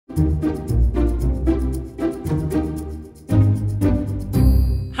Hiya,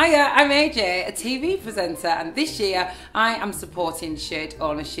 I'm AJ, a TV presenter, and this year I am supporting Shared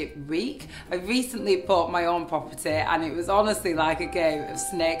Ownership Week. I recently bought my own property and it was honestly like a game of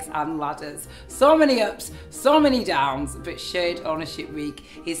snakes and ladders. So many ups, so many downs, but Shared Ownership Week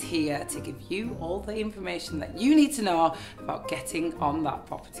is here to give you all the information that you need to know about getting on that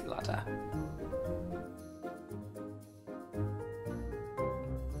property ladder.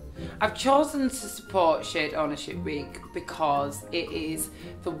 I've chosen to support Shared Ownership Week because it is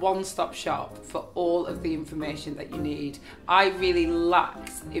the one-stop shop for all of the information that you need. I really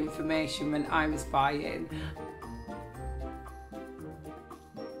lacked information when I was buying.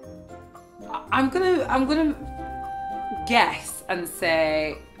 I'm gonna guess and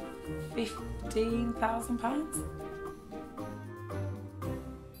say £15,000.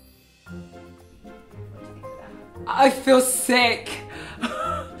 I feel sick.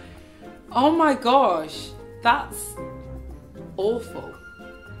 Oh my gosh, that's awful.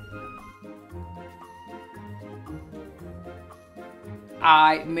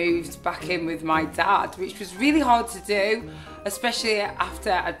 I moved back in with my dad, which was really hard to do, especially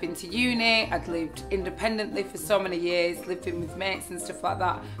after I'd been to uni. I'd lived independently for so many years, lived in with mates and stuff like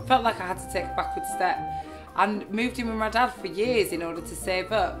that. Felt like I had to take a backward step and moved in with my dad for years in order to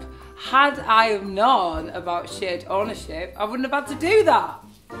save up. Had I have known about shared ownership, I wouldn't have had to do that.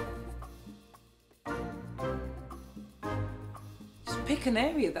 Pick an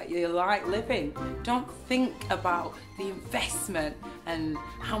area that you like living. Don't think about the investment and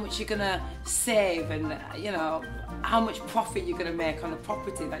how much you're gonna save and how much profit you're gonna make on a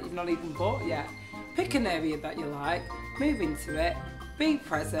property that you've not even bought yet. Pick an area that you like, move into it, be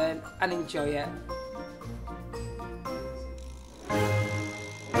present and enjoy it.